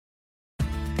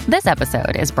This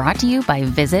episode is brought to you by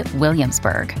Visit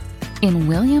Williamsburg. In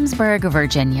Williamsburg,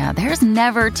 Virginia, there's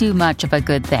never too much of a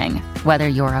good thing. Whether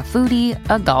you're a foodie,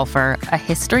 a golfer, a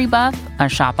history buff, a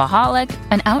shopaholic,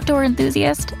 an outdoor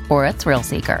enthusiast, or a thrill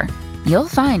seeker, you'll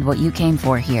find what you came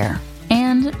for here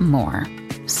and more.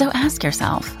 So ask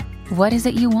yourself, what is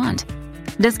it you want?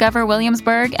 Discover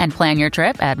Williamsburg and plan your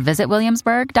trip at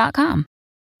visitwilliamsburg.com.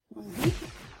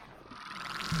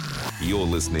 You're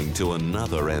listening to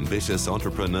another ambitious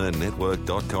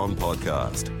entrepreneurnetwork.com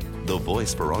podcast. The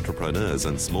voice for entrepreneurs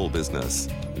and small business.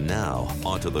 Now,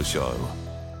 onto the show.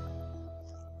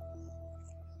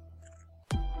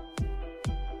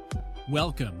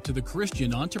 Welcome to the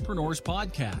Christian Entrepreneurs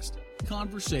Podcast.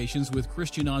 Conversations with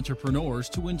Christian entrepreneurs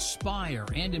to inspire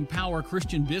and empower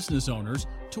Christian business owners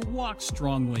to walk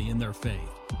strongly in their faith,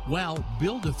 while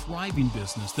build a thriving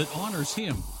business that honors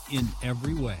Him in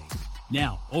every way.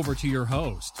 Now, over to your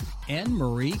host,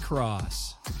 Anne-Marie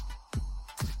Cross.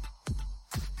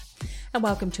 And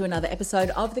welcome to another episode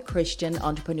of the Christian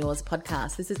Entrepreneurs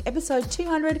Podcast. This is episode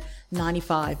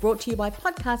 295, brought to you by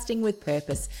Podcasting with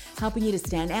Purpose, helping you to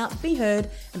stand out, be heard,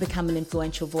 and become an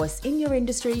influential voice in your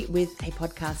industry with a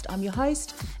podcast. I'm your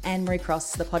host, Anne-Marie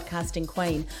Cross, the podcasting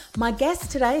queen. My guest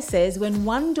today says, when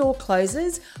one door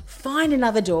closes, find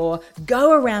another door,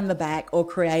 go around the back, or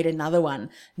create another one.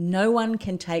 No one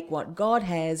can take what God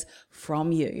has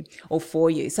from you or for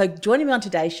you. So joining me on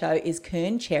today's show is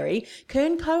Kern Cherry.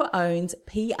 Kern co-owns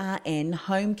PRN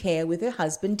Home Care with her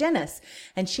husband Dennis,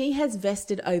 and she has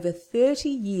vested over 30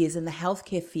 years in the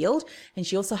healthcare field, and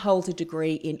she also holds a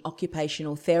degree in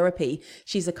occupational therapy.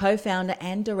 She's a co-founder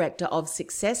and director of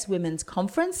Success Women's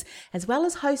Conference, as well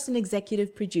as host and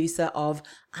executive producer of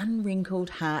Unwrinkled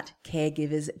Heart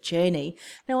Caregivers Journey.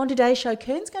 Now on today's show,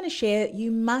 Kern's going to share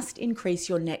you must increase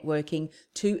your networking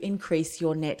to increase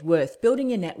your net worth. Building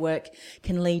your network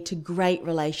can lead to great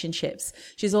relationships.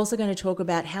 She's also going to talk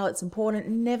about how it's important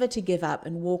never to give up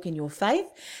and walk in your faith.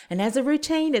 And as a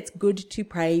routine, it's good to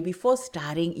pray before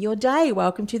starting your day.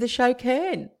 Welcome to the show,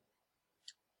 Kern.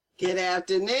 Good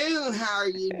afternoon. How are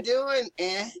you doing,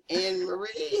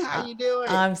 Anne-Marie? How are you doing?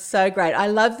 I'm so great. I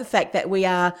love the fact that we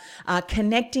are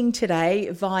connecting today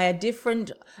via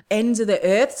different ends of the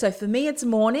earth. So for me, it's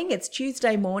morning. It's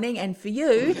Tuesday morning. And for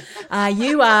you,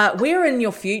 we're in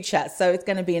your future. So it's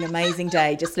going to be an amazing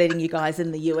day. Just letting you guys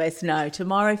in the US know.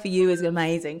 Tomorrow for you is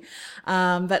amazing.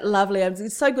 But lovely.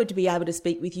 It's so good to be able to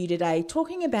speak with you today,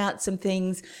 talking about some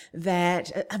things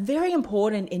that are very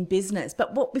important in business.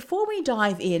 But before we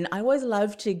dive in, I always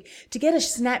love to get a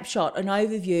snapshot, an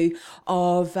overview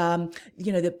of,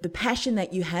 the passion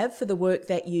that you have for the work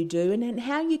that you do and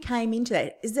how you came into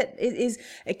that. Is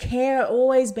a care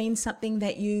always been something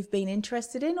that you've been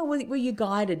interested in, or were you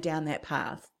guided down that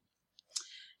path?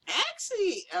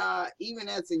 Actually, even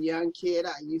as a young kid,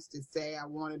 I used to say I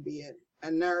want to be a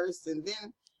nurse. And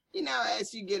then,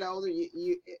 as you get older,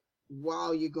 you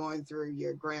while you're going through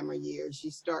your grammar years,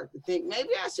 you start to think, maybe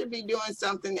I should be doing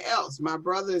something else. My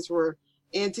brothers were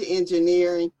into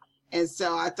engineering, and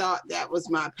so I thought that was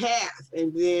my path.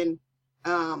 And then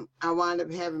I wound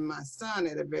up having my son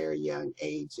at a very young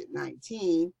age at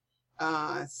 19.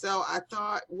 So I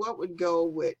thought, what would go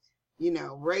with,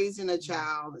 raising a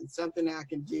child and something I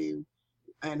can do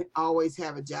and always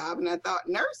have a job. And I thought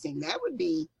nursing, that would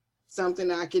be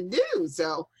something I could do.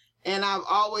 So, and I've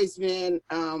always been,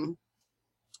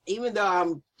 even though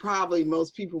I'm probably,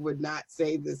 most people would not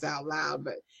say this out loud,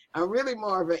 but I'm really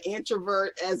more of an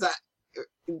introvert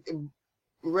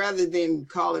rather than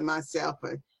calling myself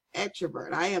an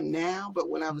extrovert. I am now, but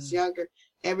when I was younger,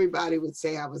 everybody would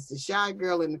say I was the shy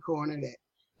girl in the corner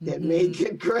that made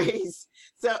good grades.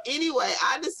 So anyway,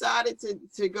 I decided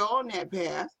to go on that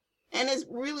path, and it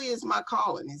really is my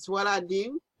calling. It's what I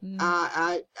do.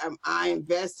 I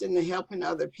invest in helping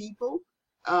other people.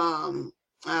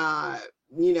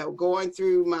 Going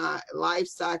through my life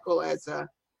cycle as a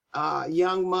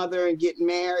young mother and getting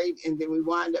married, and then we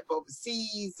wind up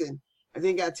overseas. And I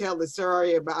think I tell the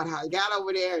story about how I got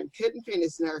over there and couldn't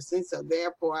finish nursing. So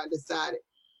therefore I decided,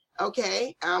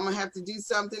 okay, I'm gonna have to do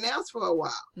something else for a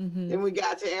while. Then we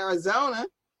got to Arizona,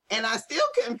 and I still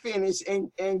couldn't finish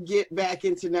and get back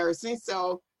into nursing.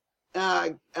 So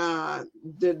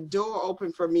the door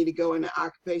opened for me to go into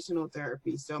occupational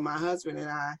therapy. So my husband and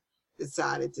I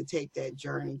decided to take that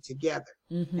journey together.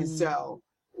 And so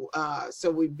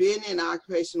we've been in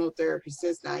occupational therapy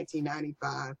since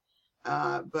 1995.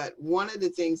 But one of the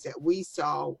things that we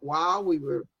saw while we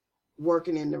were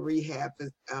working in the rehab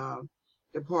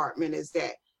department is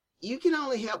that you can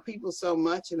only help people so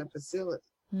much in a facility.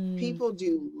 People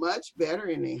do much better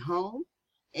in a home,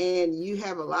 and you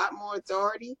have a lot more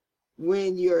authority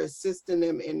when you're assisting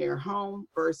them in their home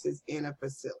versus in a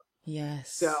facility.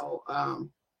 Yes. So I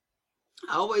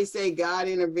always say God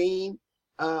intervened.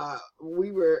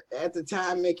 We were at the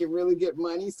time making really good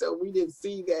money, so we didn't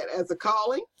see that as a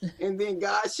calling. And then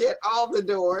God shut all the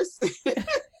doors.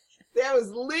 There was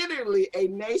literally a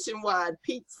nationwide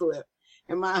peak slip.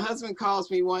 And my husband calls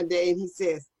me one day and he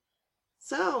says,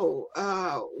 so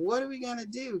what are we going to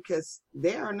do? Because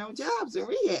there are no jobs in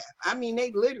rehab. I mean,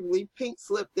 they literally pink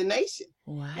slipped the nation.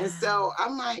 Wow. And so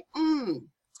I'm like,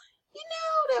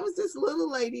 there was this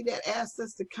little lady that asked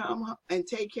us to come and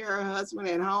take care of her husband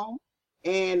at home.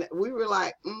 And we were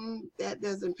like, that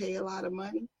doesn't pay a lot of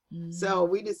money. Mm-hmm. So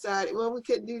we decided, well, we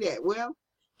couldn't do that. Well,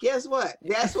 guess what?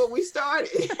 That's what we started.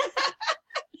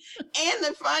 And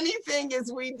the funny thing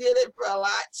is we did it for a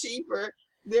lot cheaper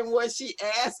than what she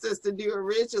asked us to do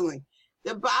originally.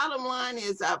 The bottom line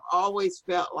is I've always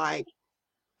felt like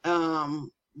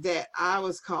that I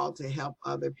was called to help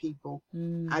other people.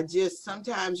 I just,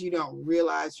 sometimes you don't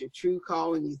realize your true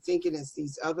call and you thinking it's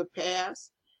these other paths.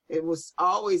 It was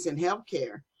always in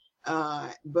healthcare,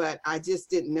 but I just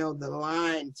didn't know the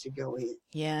line to go in.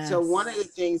 Yeah. So one of the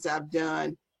things I've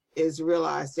done is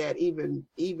realize that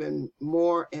even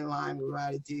more in line with what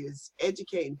I do is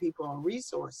educating people on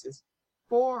resources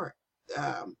for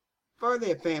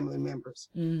their family members.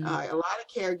 A lot of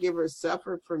caregivers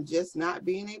suffer from just not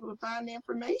being able to find the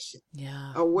information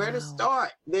or where to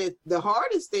start. The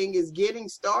hardest thing is getting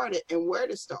started and where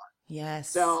to start. Yes.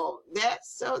 So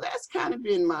that's kind of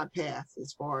been my path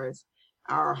as far as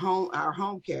our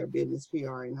home care business,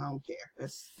 PRN Home Care.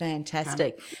 That's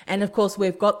fantastic. And of course,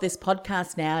 we've got this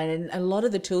podcast now, and a lot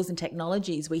of the tools and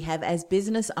technologies we have as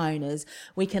business owners,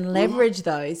 we can leverage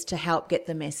those to help get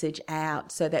the message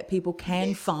out so that people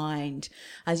can find,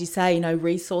 as you say,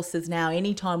 resources now.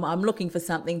 Anytime I'm looking for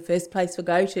something, first place we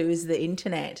go to is the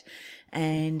internet.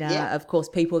 And, of course,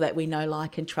 people that we know,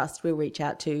 like, and trust we'll reach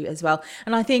out to as well.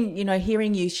 And I think,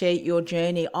 hearing you share your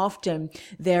journey, often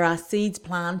there are seeds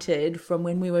planted from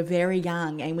when we were very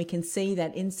young, and we can see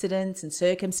that incidents and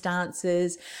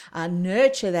circumstances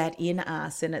nurture that in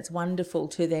us. And it's wonderful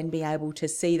to then be able to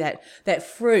see that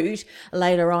fruit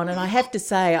later on. And I have to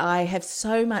say, I have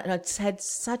had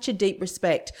such a deep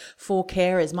respect for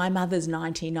carers. My mother's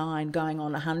 99, going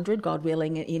on 100, God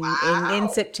willing, in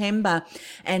September,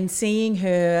 and seeing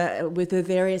her with the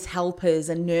various helpers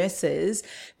and nurses,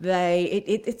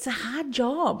 it's a hard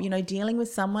job, dealing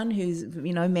with someone who's,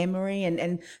 memory,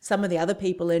 and some of the other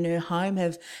people in her home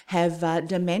have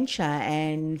dementia,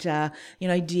 and,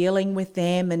 dealing with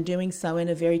them and doing so in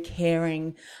a very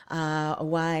caring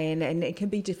way, and it can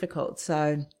be difficult.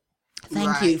 So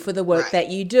thank you for the work that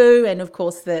you do, and of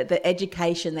course the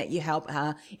education that you help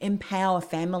empower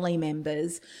family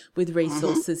members with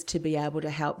resources to be able to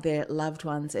help their loved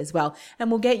ones as well.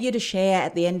 And we'll get you to share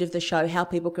at the end of the show how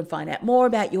people can find out more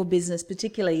about your business,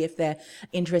 particularly if they're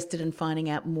interested in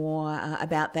finding out more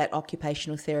about that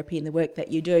occupational therapy and the work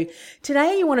that you do.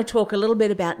 Today you want to talk a little bit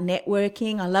about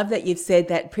networking. I love that you've said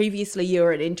that previously you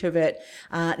were an introvert.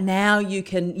 Now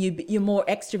you're more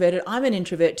extroverted. I'm an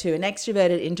introvert too, an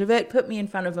extroverted introvert. Put me in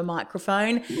front of a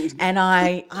microphone and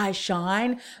I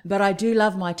shine, but I do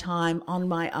love my time on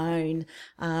my own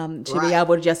to be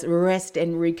able to just rest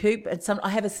and recoup. And I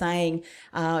have a saying,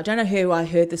 I don't know who I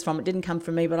heard this from, it didn't come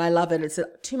from me, but I love it. It's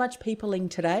too much peopling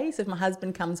today. So if my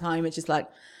husband comes home, it's just like,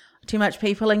 too much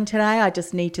peopling today, I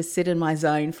just need to sit in my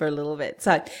zone for a little bit.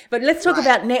 So, but let's talk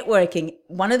about networking.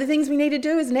 One of the things we need to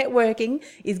do is networking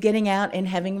is getting out and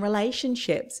having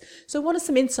relationships. So what are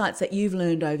some insights that you've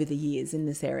learned over the years in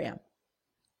this area?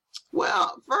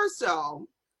 Well, first of all,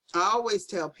 I always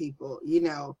tell people,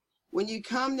 when you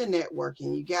come to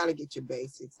networking, you got to get your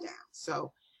basics down.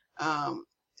 So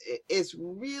it's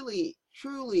really,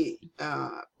 truly,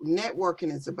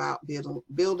 networking is about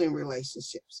building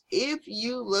relationships. If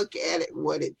you look at it,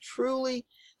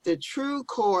 the true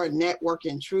core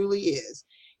networking truly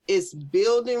is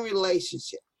building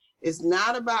relationships. It's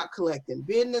not about collecting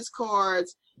business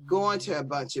cards, going to a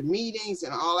bunch of meetings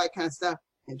and all that kind of stuff.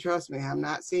 And trust me, I'm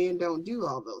not saying don't do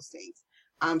all those things.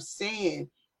 I'm saying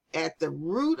at the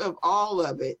root of all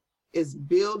of it is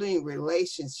building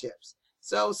relationships.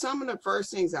 So some of the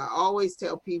first things I always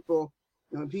tell people,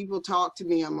 when people talk to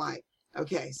me, I'm like,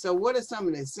 okay, so what are some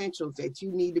of the essentials that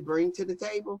you need to bring to the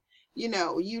table? You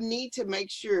need to make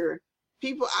sure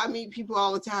I meet people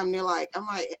all the time. I'm like,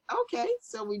 okay,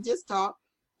 so we just talked.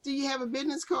 Do you have a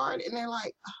business card? And they're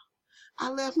like, oh, I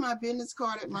left my business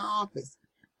card at my office.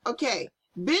 Okay.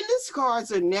 Business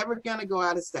cards are never going to go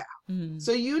out of style.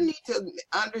 So you need to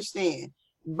understand,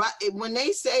 but when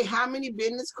they say how many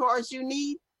business cards you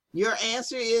need, your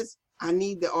answer is, I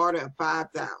need the order of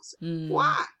 5,000.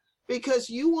 Why? Because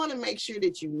you want to make sure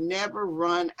that you never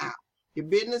run out. Your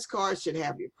business card should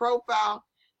have your profile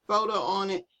photo on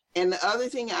it. And the other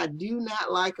thing I do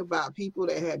not like about people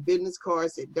that have business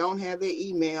cards that don't have their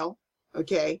email,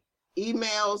 okay,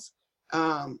 emails,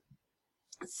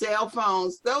 cell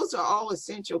phones, those are all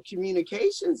essential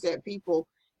communications that people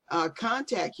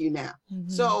contact you now.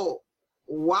 So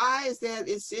why is that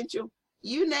essential?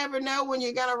 You never know when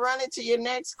you're going to run into your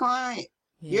next client.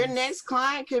 Yes. Your next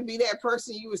client could be that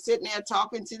person you were sitting there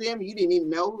talking to them. You didn't even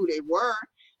know who they were.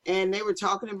 And they were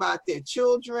talking about their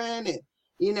children and,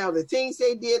 you know, the things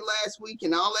they did last week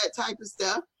and all that type of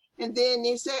stuff. And then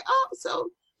you say, oh, so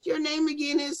your name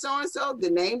again is so-and-so. The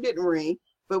name didn't ring.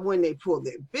 But when they pull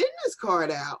their business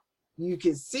card out, you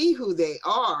can see who they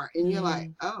are. And you're like,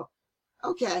 oh,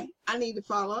 okay, I need to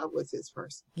follow up with this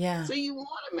person. Yeah. So you want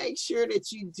to make sure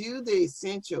that you do the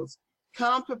essentials.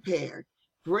 Come prepared.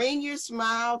 Bring your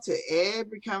smile to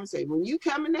every conversation. When you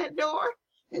come in that door,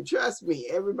 and trust me,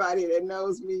 everybody that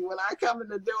knows me, when I come in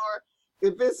the door,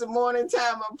 if it's the morning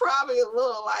time, I'm probably a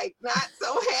little like not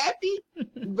so happy.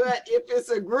 But if it's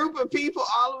a group of people,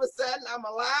 all of a sudden I'm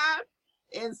alive.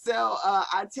 And so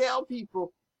I tell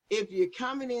people, if you're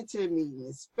coming into a meeting,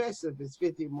 especially if it's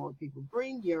 50 or more people,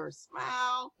 bring your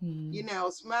smile, you know,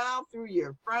 smile through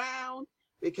your frown,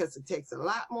 because it takes a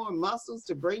lot more muscles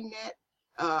to bring that,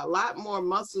 a lot more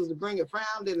muscles to bring a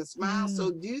frown than a smile.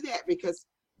 So do that, because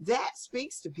that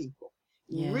speaks to people.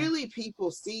 Yeah. Really,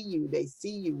 people see you. They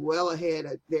see you well ahead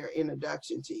of their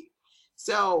introduction to you.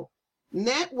 So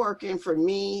networking for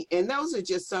me, and those are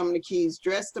just some of the keys.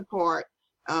 Dress the part.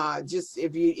 Just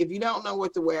if you don't know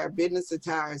what to wear, business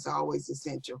attire is always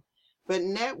essential. But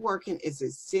networking is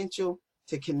essential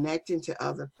to connecting to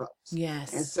other folks.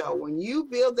 Yes. And so when you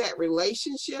build that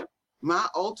relationship, my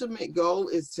ultimate goal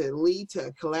is to lead to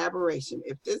a collaboration.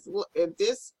 If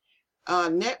this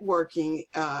networking,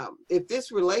 if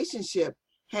this relationship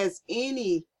has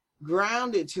any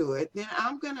grounded to it, then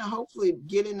I'm going to hopefully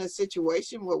get in a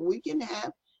situation where we can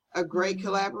have a great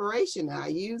collaboration. I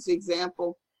use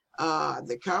example,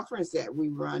 the conference that we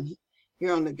run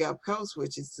here on the Gulf Coast,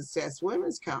 which is Success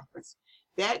Women's Conference.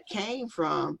 That came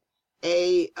from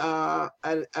a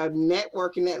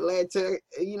networking that led to,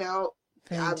 you know,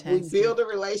 we built a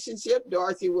relationship.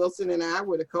 Dorothy Wilson and I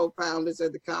were the co-founders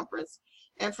of the conference.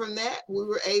 And from that, we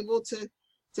were able to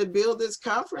build this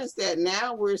conference that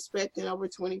now we're expecting over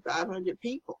 2,500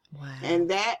 people. Wow. And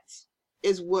that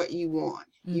is what you want.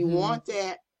 You want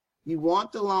that. You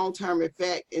want the long-term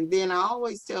effect. And then I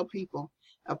always tell people,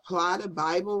 apply the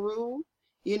Bible rule.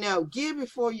 You know, give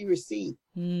before you receive.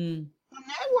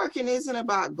 Networking isn't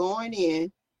about going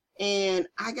in and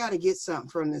I got to get something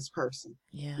from this person.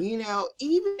 Yeah. You know,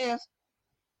 even if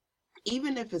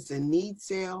it's a need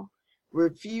sale,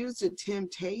 refuse the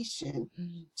temptation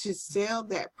to sell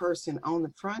that person on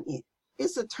the front end.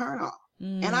 It's a turnoff.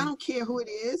 And I don't care who it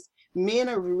is. Men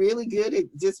are really good at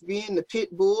just being the pit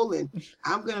bull and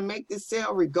I'm going to make this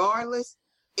sale regardless.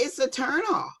 It's a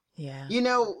turnoff. Yeah. You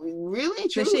know, really and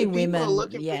Especially truly, women, people are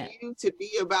looking for you to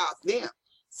be about them.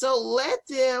 So let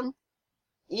them,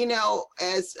 you know,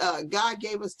 as God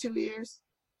gave us 2 ears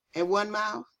and 1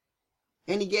 mouth,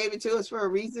 and he gave it to us for a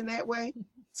reason that way,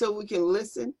 so we can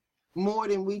listen more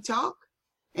than we talk.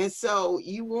 And so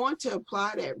you want to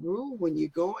apply that rule when you're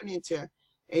going into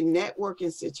a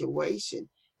networking situation.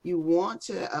 You want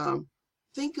to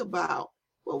think about,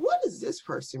 well, what does this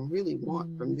person really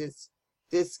want from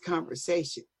this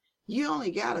conversation? You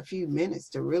only got a few minutes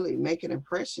to really make an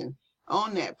impression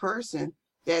on that person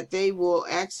that they will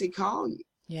actually call you.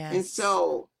 Yes. And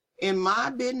so in my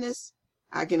business,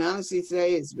 I can honestly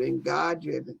say it's been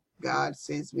God-driven. God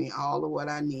sends me all of what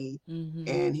I need,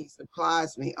 and he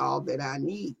supplies me all that I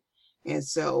need. And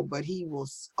so, but he will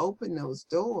open those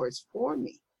doors for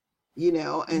me, you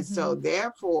know, and so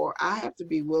therefore I have to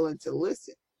be willing to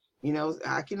listen. You know,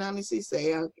 I can honestly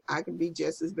say I can be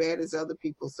just as bad as other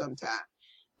people sometimes,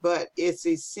 but it's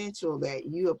essential that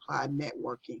you apply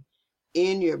networking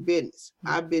in your business.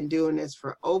 I've been doing this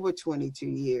for over 22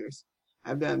 years.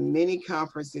 I've done many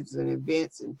conferences and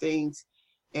events and things,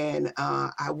 and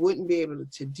I wouldn't be able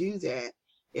to do that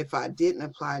if I didn't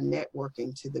apply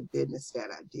networking to the business that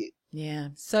I do. Yeah,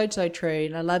 so true.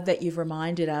 And I love that you've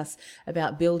reminded us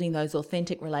about building those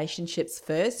authentic relationships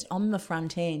first on the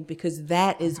front end, because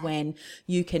that is when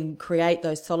you can create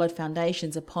those solid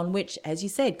foundations upon which, as you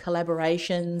said,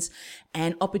 collaborations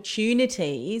and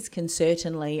opportunities can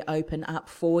certainly open up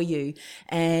for you.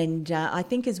 And I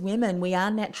think as women, we are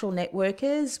natural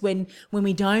networkers. When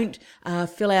we don't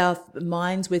fill our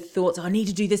minds with thoughts, I need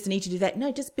to do this, I need to do that.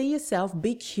 No, just be yourself,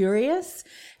 be curious.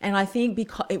 And I think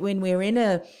because when we're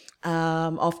in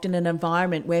often an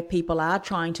environment where people are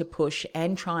trying to push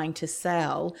and trying to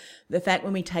sell, the fact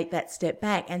when we take that step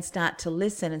back and start to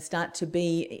listen and start to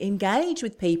be engaged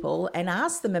with people and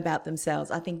ask them about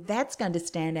themselves, I think that's going to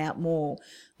stand out more.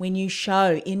 When you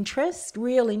show interest,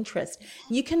 real interest,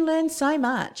 you can learn so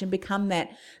much and become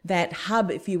that hub,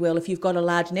 if you will. If you've got a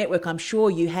large network, I'm sure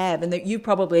you have, and that you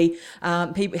probably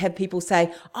have people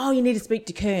say, oh, you need to speak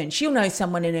to Kern. She'll know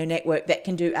someone in her network that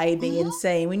can do A, B, and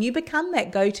C. When you become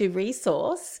that go-to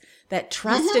resource, that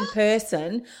trusted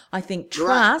person, I think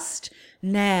trust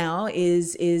now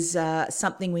is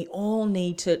something we all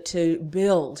need to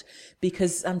build,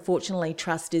 because unfortunately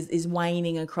trust is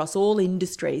waning across all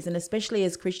industries, and especially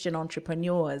as Christian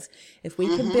entrepreneurs. If we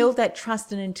can build that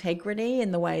trust and integrity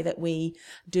in the way that we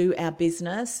do our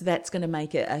business, that's going to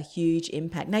make a huge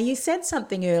impact. Now, you said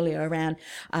something earlier around,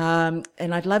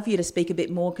 and I'd love you to speak a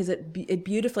bit more, because it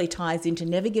beautifully ties into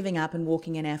never giving up and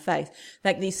walking in our faith.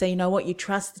 Like you say, you know what, you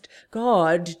trust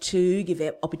God to give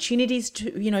opportunities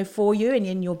to, for you and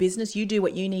in your business. You do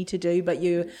what you need to do, but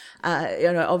you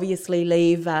obviously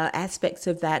leave aspects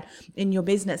of that in your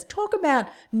business. Talk about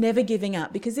never giving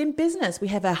up, because in business we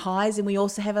have our highs and we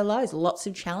also have our lows. Lots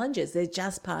of challenges. They're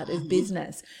just part of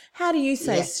business. How do you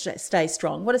stay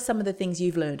strong? What are some of the things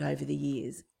you've learned over the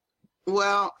years?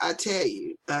 Well, I tell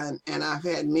you, and I've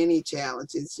had many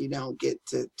challenges. You don't get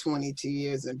to 22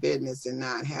 years in business and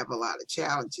not have a lot of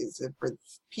challenges. And for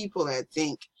people that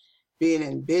think being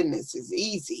in business is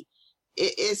easy,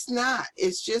 it's not.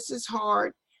 It's just as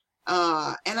hard.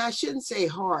 And I shouldn't say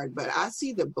hard, but I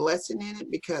see the blessing in it,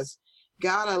 because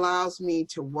God allows me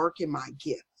to work in my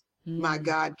gift, my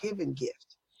God-given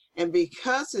gift. And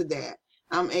because of that,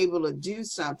 I'm able to do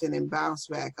something and bounce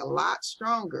back a lot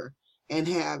stronger and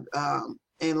have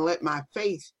and let my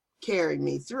faith carry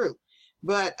me through.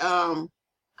 But I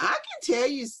can tell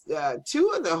you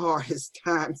two of the hardest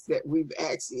times that we've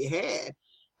actually had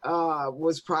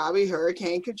was probably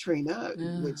Hurricane Katrina,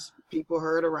 which people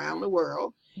heard around the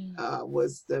world,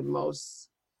 was the most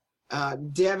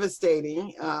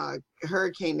devastating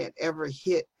hurricane that ever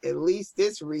hit at least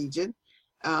this region.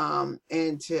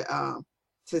 And to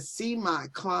see my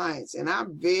clients, and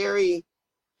I'm very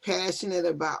passionate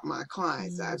about my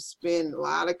clients. I've spent a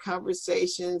lot of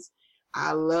conversations.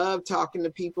 I love talking to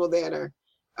people that are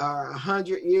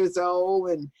 100 years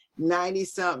old and 90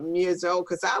 something years old,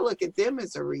 because I look at them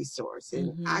as a resource,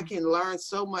 and I can learn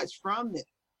so much from them.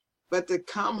 But to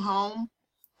come home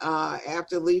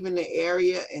after leaving the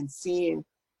area and seeing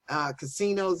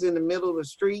casinos in the middle of the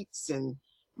streets, and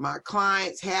my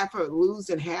clients,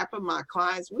 losing half of my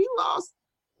clients, we lost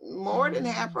more than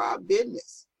half of our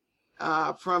business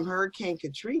from Hurricane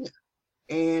Katrina.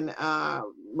 And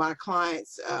my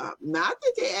clients, not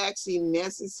that they actually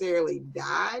necessarily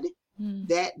died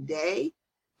that day,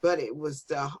 but it was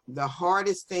the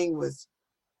hardest thing was,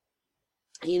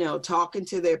 talking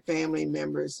to their family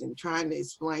members and trying to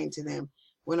explain to them,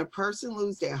 when a person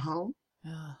loses their home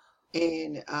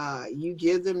and you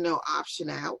give them no option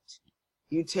out,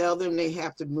 you tell them they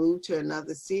have to move to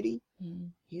another city,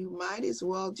 you might as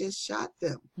well just shot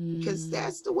them, because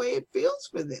that's the way it feels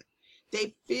for them.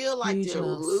 They feel like they're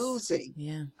losing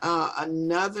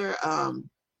another,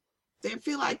 they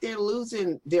feel like they're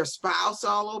losing their spouse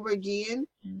all over again.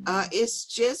 It's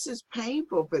just as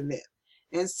painful for them.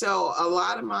 And so a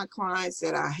lot of my clients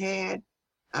that I had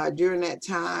during that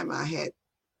time, I had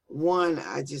one,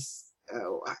 I just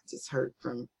heard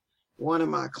from one of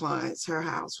my clients, her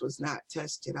house was not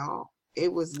touched at all.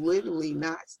 It was literally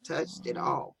not touched at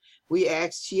all.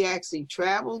 She actually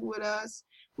traveled with us.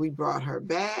 We brought her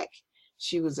back.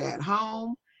 She was at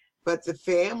home, but the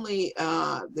family,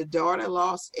 the daughter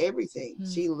lost everything.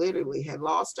 She literally had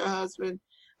lost her husband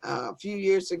a few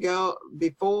years ago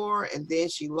before, and then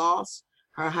she lost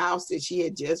her house that she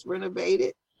had just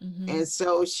renovated. And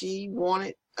so she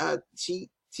wanted, she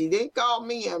didn't call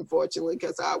me, unfortunately,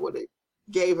 because I would have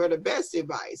gave her the best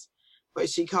advice, but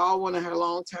she called one of her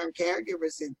long-term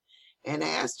caregivers and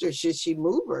asked her, should she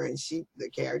move her? And the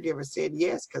caregiver said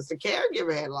yes, because the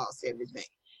caregiver had lost everything.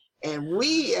 And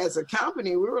we as a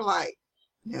company, we were like,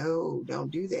 no,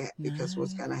 don't do that, because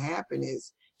what's going to happen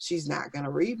is she's not going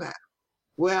to rebound.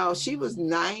 Well, she was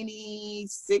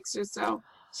 96 or so.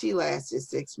 She lasted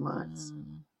 6 months.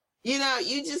 You know,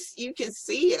 you can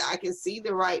see it. I can see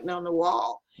the writing on the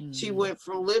wall. She went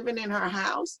from living in her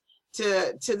house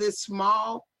to this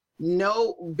small,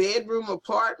 no bedroom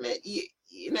apartment.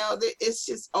 You know, it's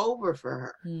just over for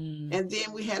her. And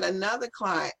then we had another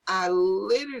client. I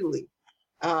literally,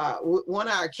 one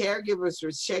of our caregivers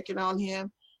was checking on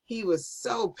him. He was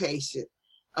so patient,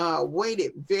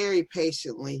 waited very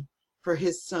patiently for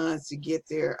his sons to get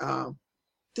their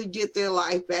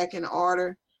life back in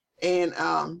order. And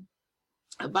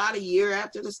about a year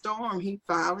after the storm, he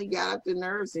finally got up the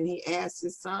nerves and he asked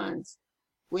his sons,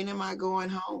 "When am I going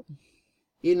home?"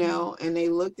 You know, and they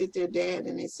looked at their dad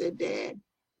and they said, "Dad,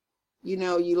 you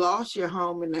know, you lost your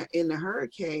home in the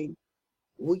hurricane.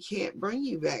 We can't bring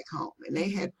you back home." And they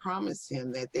had promised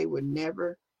him that they would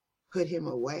never put him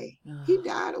away. He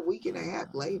died a week and a half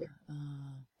later.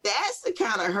 That's the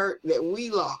kind of hurt that we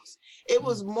lost. It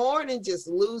was more than just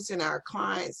losing our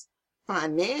clients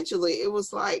financially. It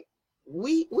was like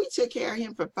we took care of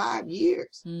him for 5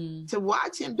 years. To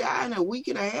watch him die in a week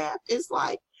and a half, it's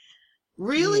like,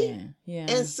 really? Yeah.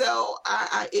 And so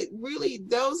it really,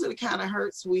 those are the kind of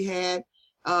hurts we had.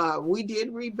 We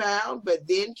did rebound, but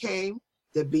then came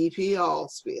the BP oil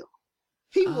spill.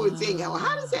 People would think, "Oh,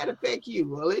 how does that affect you?"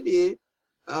 Well, it did.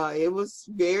 It was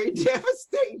very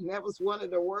devastating. That was one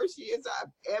of the worst years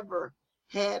I've ever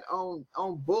had on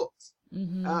books.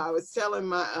 I was telling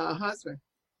my husband,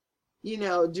 you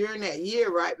know, during that year,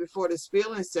 right before the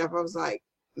spill and stuff, I was like,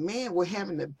 "Man, we're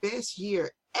having the best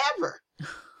year ever."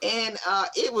 And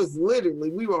it was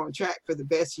literally, we were on track for the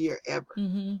best year ever.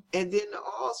 And then the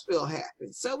oil spill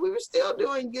happened. So we were still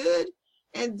doing good.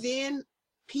 And then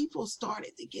people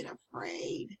started to get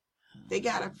afraid. They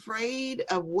got afraid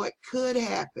of what could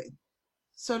happen.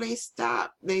 So they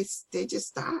stopped. They just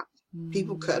stopped.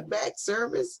 People cut back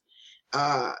service.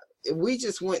 We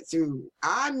just went through,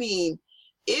 I mean,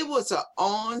 it was an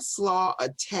onslaught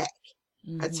attack.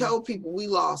 I told people we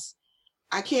lost,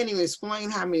 I can't even explain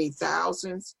how many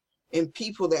thousands and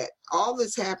people that all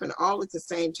this happened all at the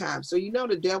same time. So, you know,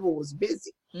 the devil was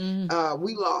busy.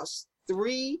 We lost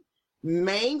 3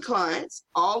 main clients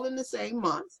all in the same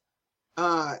month.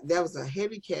 That was a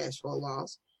heavy cash flow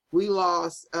loss. We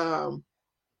lost a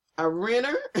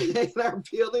renter in our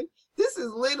building. This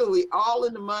is literally all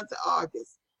in the month of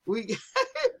August. We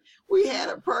had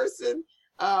a person,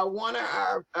 one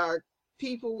of our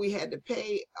people, we had to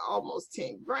pay almost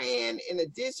 10 grand. In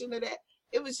addition to that,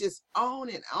 it was just on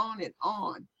and on and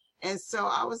on. And so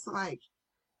I was like,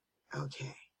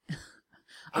 okay.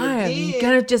 I am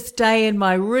going to just stay in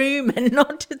my room and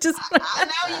not to just. I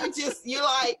know you're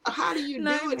like, how do you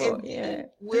do it? And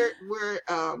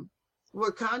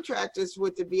we're contractors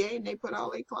with the VA and they put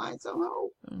all their clients on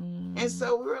hold. And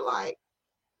so we were like,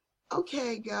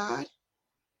 okay, God.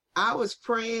 I was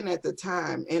praying at the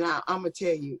time, and I'm going to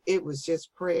tell you, it was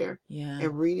just prayer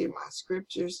and reading my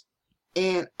scriptures.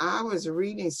 And I was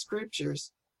reading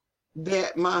scriptures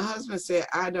that my husband said,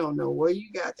 "I don't know where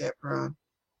you got that from,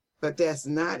 but that's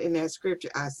not in that scripture."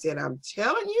 I said, "I'm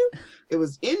telling you, it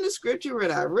was in the scripture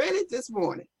when I read it this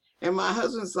morning." And my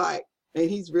husband's like, and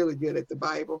he's really good at the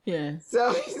Bible. Yeah.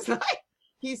 So he's like,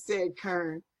 he said,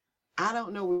 "Kern, I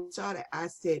don't know where you saw that." I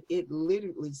said, "It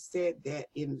literally said that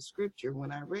in the scripture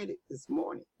when I read it this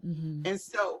morning." And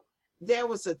so there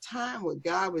was a time where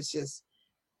God was just,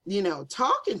 you know,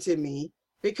 talking to me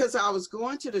because I was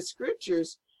going to the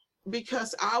scriptures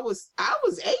because I was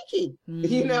aching.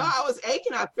 You know, I was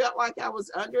aching. I felt like I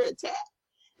was under attack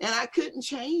and I couldn't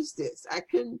change this. I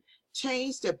couldn't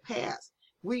change the past.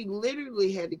 We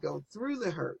literally had to go through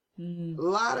the hurt. A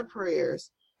lot of prayers.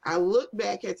 I look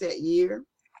back at that year.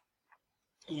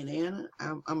 And Anna,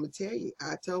 I'm going to tell you,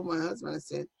 I told my husband, I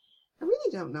said, I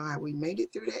really don't know how we made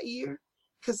it through that year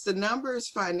because the numbers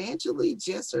financially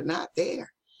just are not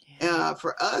there.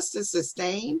 For us to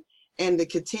sustain and to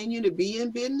continue to be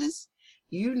in business,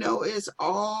 you know, it's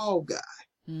all God.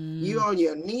 You on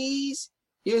your knees,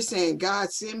 you're saying,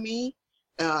 "God, send me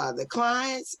the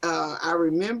clients." I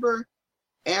remember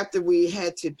after we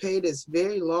had to pay this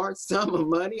very large sum of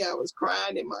money, I was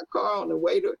crying in my car on the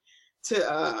way to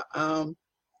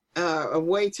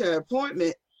an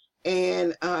appointment,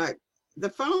 and the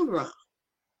phone rang,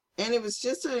 and it was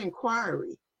just an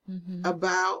inquiry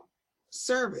about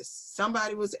service.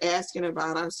 Somebody was asking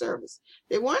about our service.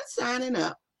 They weren't signing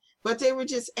up, but they were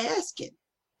just asking.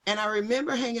 And I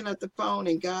remember hanging up the phone,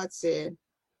 and God said,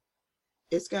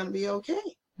 "It's going to be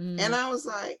okay." And I was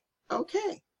like,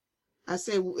 okay. I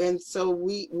said, and so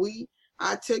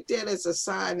I took that as a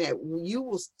sign that you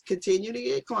will continue to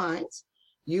get clients.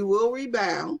 You will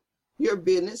rebound. your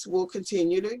business will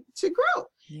continue to grow.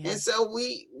 Yeah. And so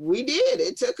we did.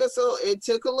 It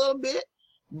took a little bit,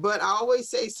 but I always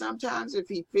say sometimes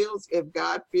if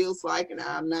God feels like, and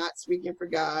I'm not speaking for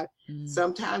God,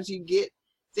 sometimes you get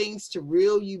things to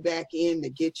reel you back in, to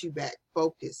get you back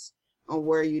focused on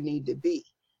where you need to be.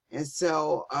 And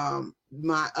so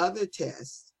my other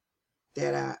test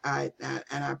that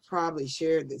I probably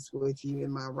shared this with you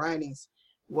in my writings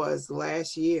was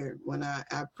last year when I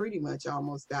pretty much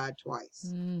almost died twice.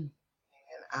 And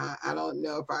I don't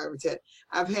know if I ever said,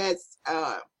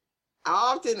 I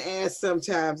often ask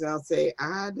sometimes, I'll say,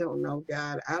 I don't know,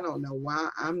 God, I don't know why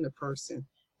I'm the person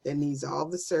that needs all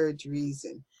the surgeries,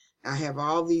 and I have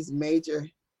all these major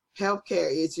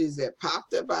healthcare issues that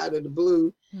popped up out of the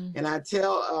blue. And I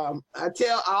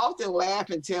often laugh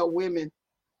and tell women,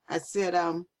 I said,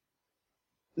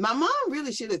 my mom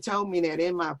really should have told me that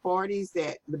in my 40s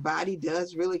that the body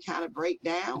does really kind of break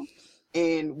down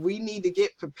and we need to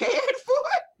get prepared for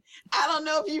it. I don't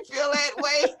know if you feel that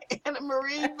way, Anna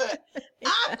Marie, but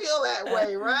I feel that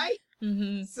way, right?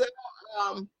 So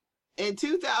in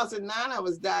 2009, I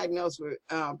was diagnosed with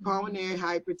pulmonary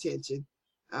hypertension,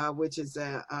 which is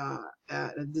a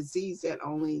disease that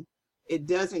it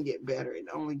doesn't get better. It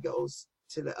only goes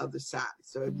to the other side.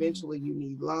 So eventually you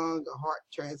need lung, a heart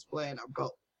transplant, or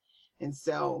both. And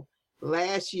so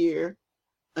last year,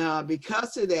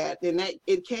 because of that,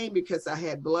 it came because I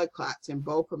had blood clots in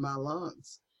both of my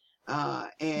lungs.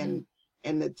 And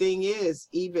the thing is,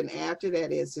 even after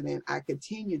that incident, I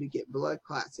continue to get blood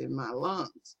clots in my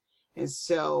lungs. And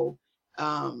so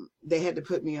they had to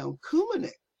put me on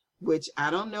Coumadin, which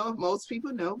I don't know if most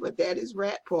people know, but that is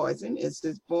rat poison. It's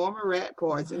this form of rat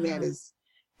poison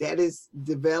that is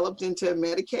developed into a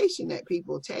medication that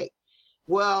people take.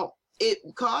 Well, it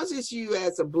causes you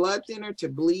as a blood thinner to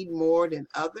bleed more than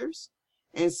others.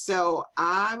 And so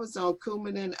I was on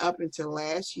Coumadin up until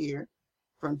last year,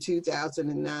 from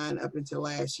 2009 up until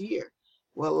last year.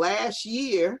 Well, last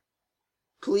year,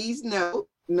 please note,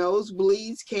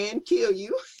 nosebleeds can kill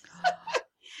you.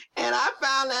 And I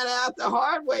found that out the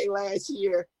hard way last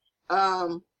year.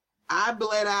 I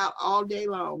bled out all day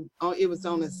long. It was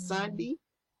on a Sunday.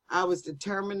 I was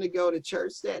determined to go to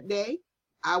church that day.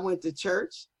 I went to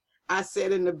church. I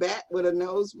sat in the back with a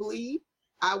nosebleed.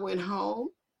 I went home.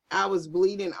 I was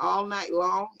bleeding all night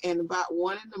long. And about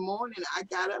 1 a.m, I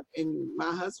got up and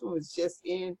my husband was just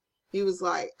in. He was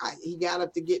like, he got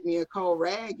up to get me a cold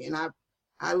rag, and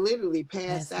I literally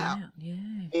passed out. Yeah.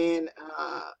 And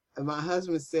my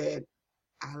husband said,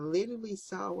 I literally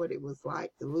saw what it was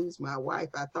like to lose my wife.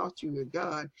 I thought you were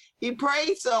gone. He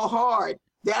prayed so hard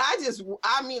that I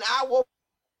woke.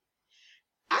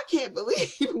 I can't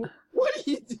believe, what are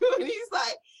you doing? He's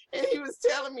like, and he was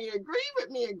telling me, agree with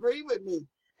me.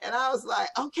 And I was like,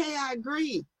 okay, I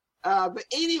agree. But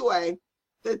anyway,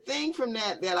 the thing from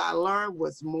that I learned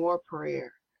was more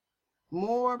prayer.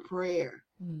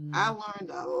 I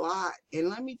learned a lot. And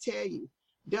let me tell you,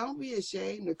 don't be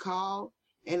ashamed to call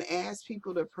and ask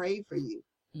people to pray for you.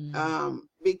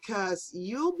 Because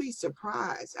you'll be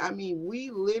surprised. I mean, we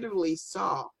literally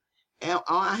saw, and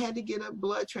I had to get a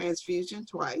blood transfusion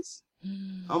twice.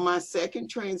 On my second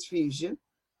transfusion,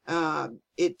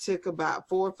 it took about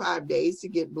 4 or 5 days to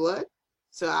get blood.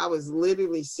 So I was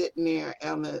literally sitting there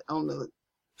on the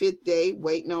 5th day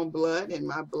waiting on blood, and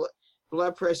my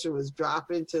blood pressure was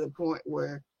dropping to the point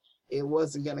where it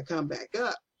wasn't going to come back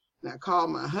up. And I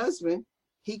called my husband.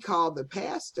 He called the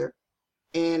pastor,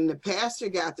 and the pastor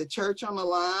got the church on the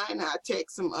line. I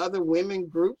text some other women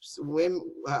groups,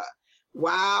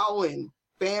 WOW and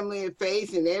Family and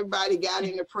Faith, and everybody got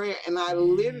into prayer. And I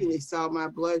literally saw my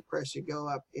blood pressure go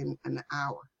up in an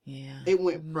hour. Yeah. It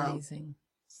went from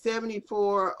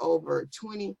 74 over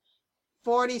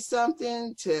 40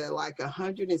 something to like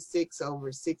 106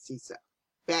 over 60 something.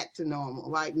 Back to normal,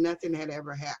 like nothing had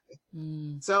ever happened.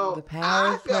 So the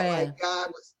power of felt prayer. like God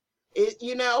was,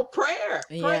 prayer.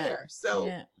 So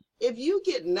if you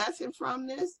get nothing from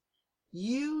this,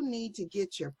 you need to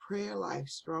get your prayer life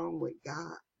strong with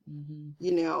God. And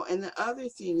the other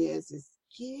thing is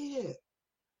give.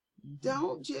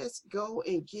 Don't just go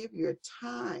and give your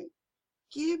time.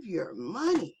 Give your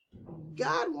money.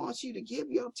 God wants you to give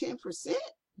your 10%,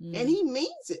 and he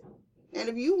means it. And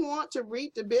if you want to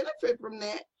reap the benefit from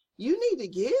that, you need to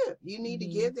give. You need to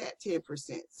give that 10%.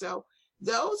 So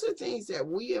those are things that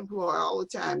we employ all the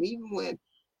time. Even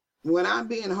when I'm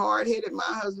being hard-headed, my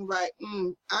husband's like,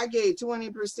 I gave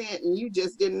 20% and you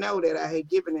just didn't know that I had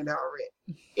given it already.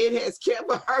 It has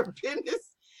kept our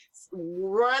business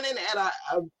running at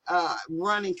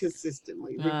running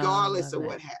consistently, regardless of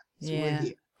what happens. Yeah. We're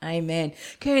here. Amen.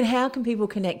 Karen, how can people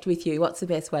connect with you? What's the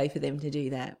best way for them to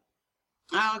do that?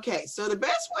 Okay, so the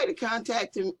best way to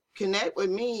connect with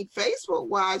me,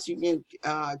 Facebook-wise, you can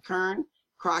Kern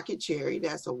Crockett Cherry.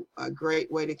 That's a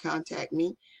great way to contact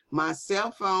me. My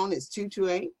cell phone is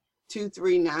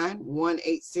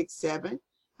 228-239-1867,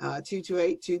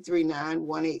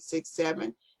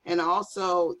 228-239-1867. And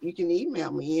also, you can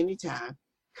email me anytime,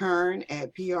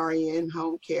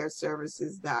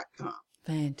 kern@prenhomecareservices.com.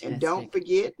 Fantastic. And don't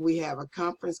forget, we have a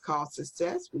conference called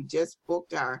Success. We just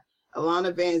booked our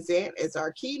Alana Van Zant as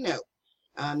our keynote.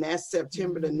 That's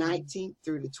September the 19th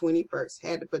through the 21st.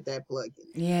 Had to put that plug in.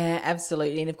 Yeah,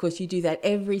 absolutely. And of course, you do that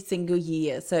every single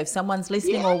year. So if someone's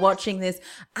listening or watching this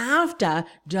after,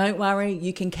 don't worry,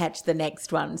 you can catch the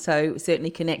next one. So certainly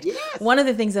connect. Yes. One of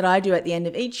the things that I do at the end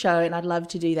of each show, and I'd love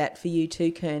to do that for you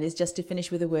too, Kern, is just to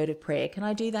finish with a word of prayer. Can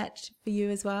I do that for you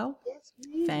as well? Yes,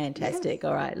 please. Fantastic.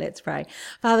 All right, let's pray.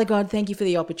 Father God, thank you for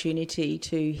the opportunity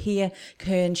to hear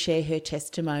Kern share her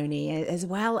testimony, as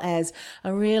well as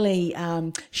really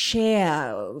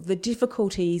share the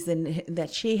difficulties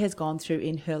that she has gone through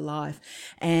in her life,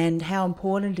 and how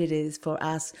important it is for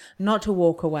us not to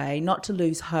walk away, not to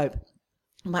lose hope,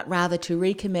 but rather to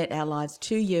recommit our lives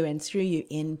to you and through you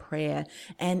in prayer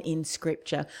and in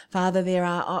scripture. Father, there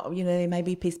may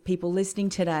be people listening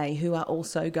today who are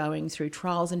also going through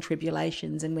trials and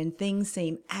tribulations, and when things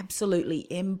seem absolutely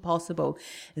impossible,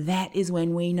 that is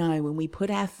when we know, when we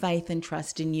put our faith and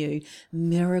trust in you,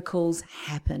 miracles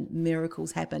happen.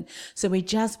 Miracles happen. So we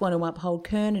just want to uphold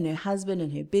Kern and her husband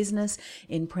and her business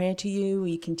in prayer to you. Will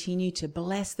you continue to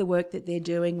bless the work that they're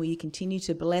doing? Will you continue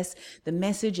to bless the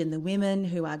message and the women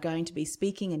who are going to be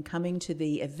speaking and coming to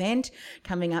the event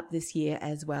coming up this year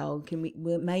as well?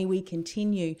 May we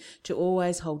continue to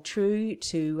always hold true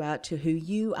to who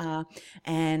you are,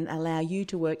 and allow you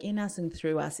to work in us and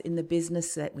through us in the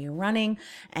business that we're running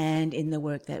and in the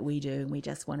work that we do. And we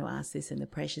just want to ask this in the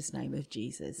precious name of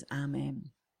Jesus.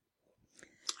 Amen.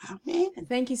 Amen.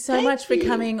 Thank you so much for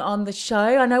coming on the show.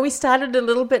 I know we started a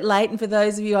little bit late, and for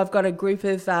those of you, I've got a group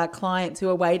of clients who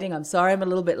are waiting. I'm sorry I'm a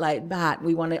little bit late, but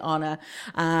we want to honour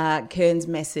Kern's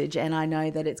message, and I know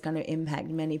that it's going to impact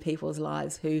many people's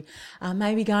lives who are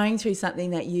maybe going through something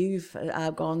that you've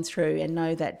gone through, and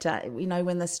know that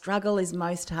when the struggle is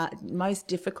most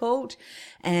difficult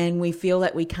and we feel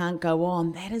that we can't go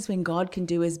on, that is when God can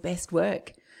do his best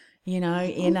work.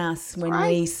 In us, when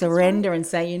we surrender and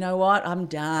say, you know what, I'm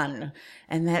done.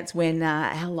 And that's when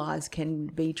our lives can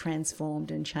be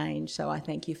transformed and changed. So I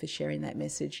thank you for sharing that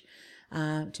message,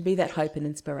 to be that hope and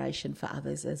inspiration for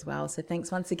others as well. So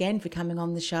thanks once again for coming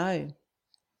on the show.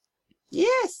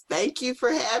 Yes, thank you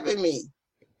for having me.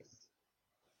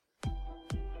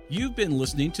 You've been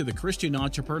listening to the Christian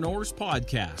Entrepreneurs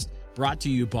Podcast, brought to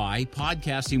you by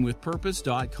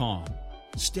podcastingwithpurpose.com.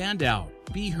 Stand out,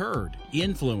 be heard,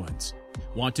 influence.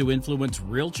 Want to influence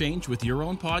real change with your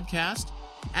own podcast?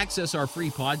 Access our free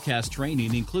podcast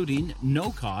training, including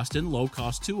no-cost and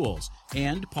low-cost tools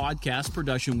and podcast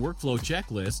production workflow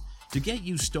checklists to get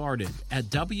you started at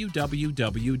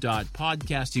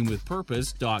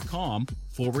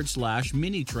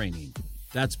www.podcastingwithpurpose.com/mini training.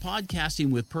 That's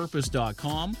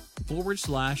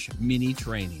podcastingwithpurpose.com/mini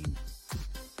training.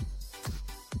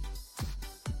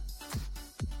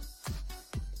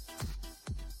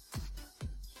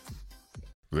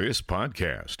 This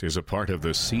podcast is a part of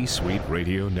the C-Suite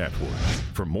Radio Network.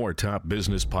 For more top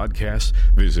business podcasts,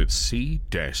 visit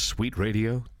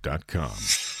c-suiteradio.com.